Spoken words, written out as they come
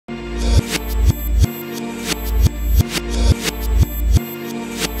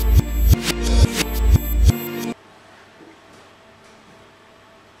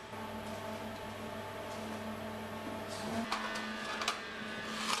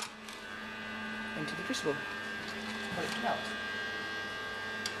into the crucible for it to melt.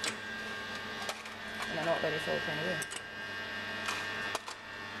 And then not let it fall kind of away.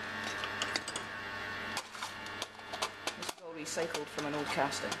 This is all recycled from an old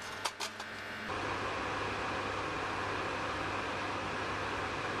casting.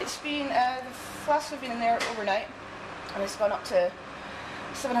 It's been, the flasks have been in there overnight, and it's gone up to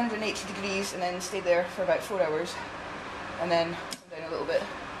 780 degrees and then stayed there for about 4 hours, and then come down a little bit,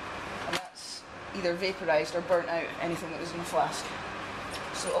 and that's either vaporised or burnt out anything that was in the flask.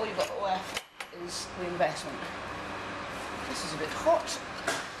 So all you've got left is the investment. This is a bit hot, so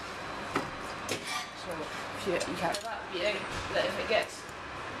if you can't have that being that if it gets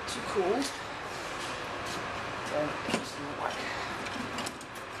too cold, then it just doesn't work.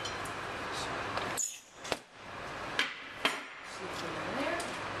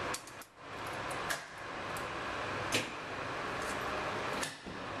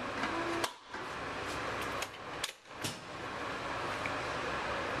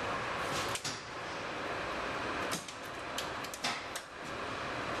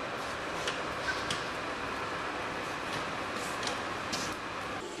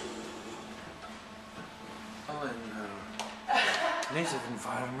 Native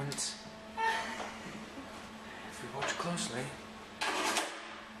environment. If we watch closely.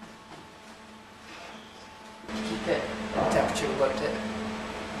 Keep it at temperature we want it.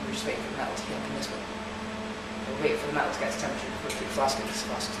 And we're just waiting for the metal to heat up in this one. We'll wait for the metal to get to temperature before we put the flask in. This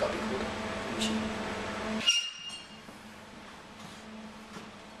flask has got to be cold in the machine.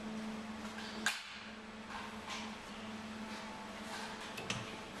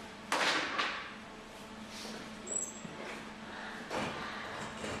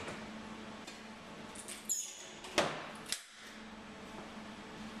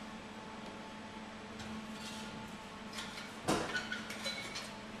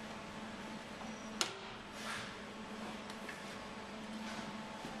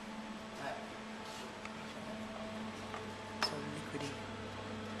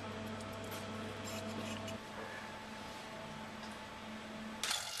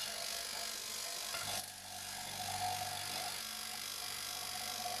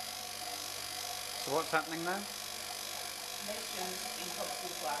 So what's happening now? Nitrogen in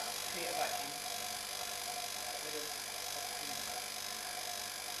cold flask create a vacuum. Get rid of oxygen.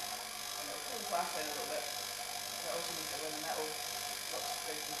 And it'll cool the flask down a little bit. That also means that when the metal drops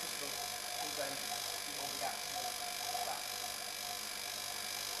down from the crystal, cools down, you all the gaps in the back.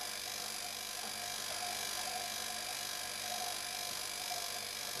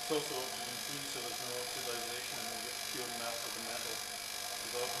 It's also oxygen free, so there's no oxidization and you get pure mass of the metal.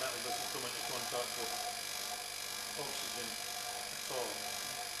 The metal doesn't come into contact with oxygen at all.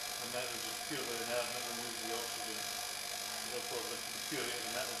 The metal is just purely inert and it removes the oxygen. Therefore the purity of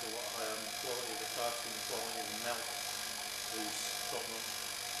the metal is a lot higher and the quality of the casting and the quality of the melt is top notch.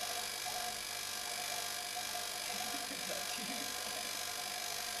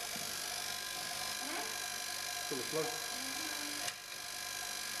 Pull the plug.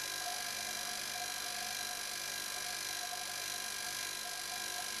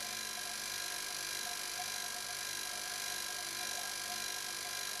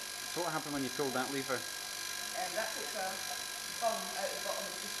 So what happened when you pulled that lever? That takes a bung out of the bottom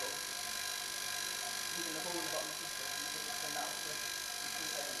of the crystal, leaving the hole in the bottom of the crystal, and you can turn that off to cool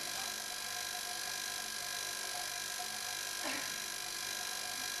down the top.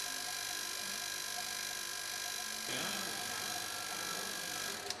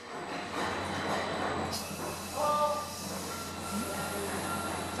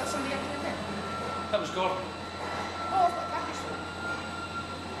 Is that somebody up in there? That was Gordon. Oh, I've got a package for them.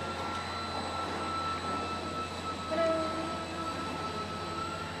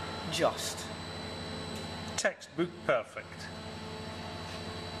 Just. Textbook perfect.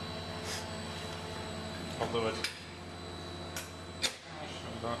 Although it...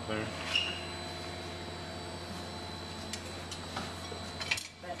 Shove that there.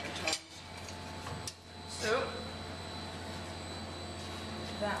 So,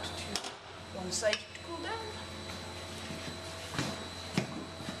 that to one side to cool down.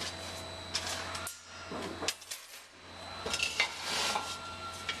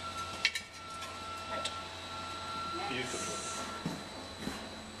 Beautiful.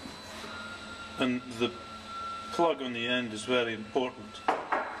 And the plug on the end is very important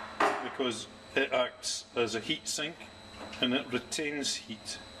because it acts as a heat sink and it retains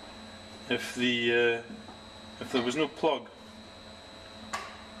heat. If there was no plug,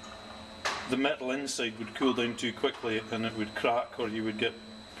 the metal inside would cool down too quickly and it would crack, or you would get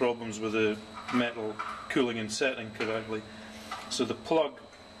problems with the metal cooling and setting correctly. So the plug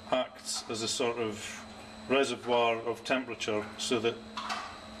acts as a sort of reservoir of temperature so that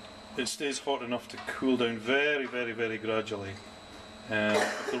it stays hot enough to cool down very, very, very gradually.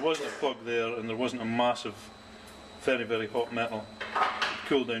 If there wasn't a plug there and there wasn't a massive, very, very hot metal, it'd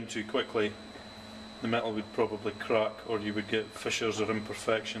cool down too quickly. The metal would probably crack, or you would get fissures or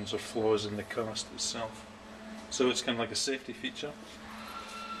imperfections or flaws in the cast itself. So it's kind of like a safety feature.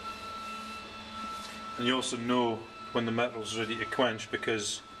 And you also know when the metal's ready to quench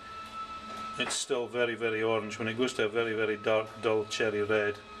because it's still very, very orange. When it goes to a very, very dark, dull cherry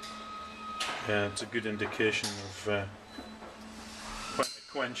red, it's a good indication of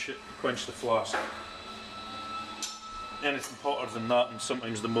when to quench the flask. Anything hotter than that, and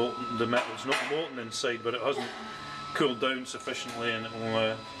sometimes the metal's not molten inside, but it hasn't cooled down sufficiently, and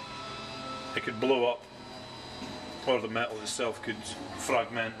it could blow up, or the metal itself could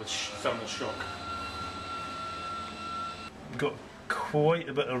fragment with thermal shock. Got quite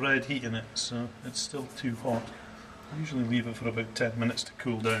a bit of red heat in it, so it's still too hot. I usually leave it for about 10 minutes to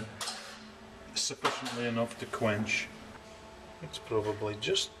cool down. It's sufficiently enough to quench. It's probably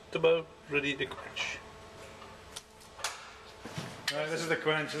just about ready to quench. Right, this is the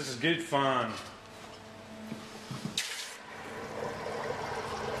quench, this is good fun.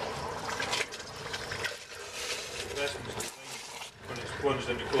 The best thing when it's plunged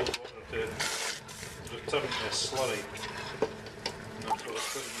into cold water to return to a slurry. And that's what it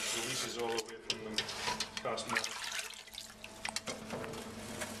pretty much releases all the way from the cast metal.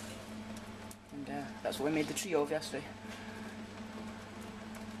 And that's what we made the tree of yesterday.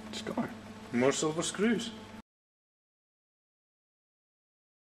 Scar. More silver screws.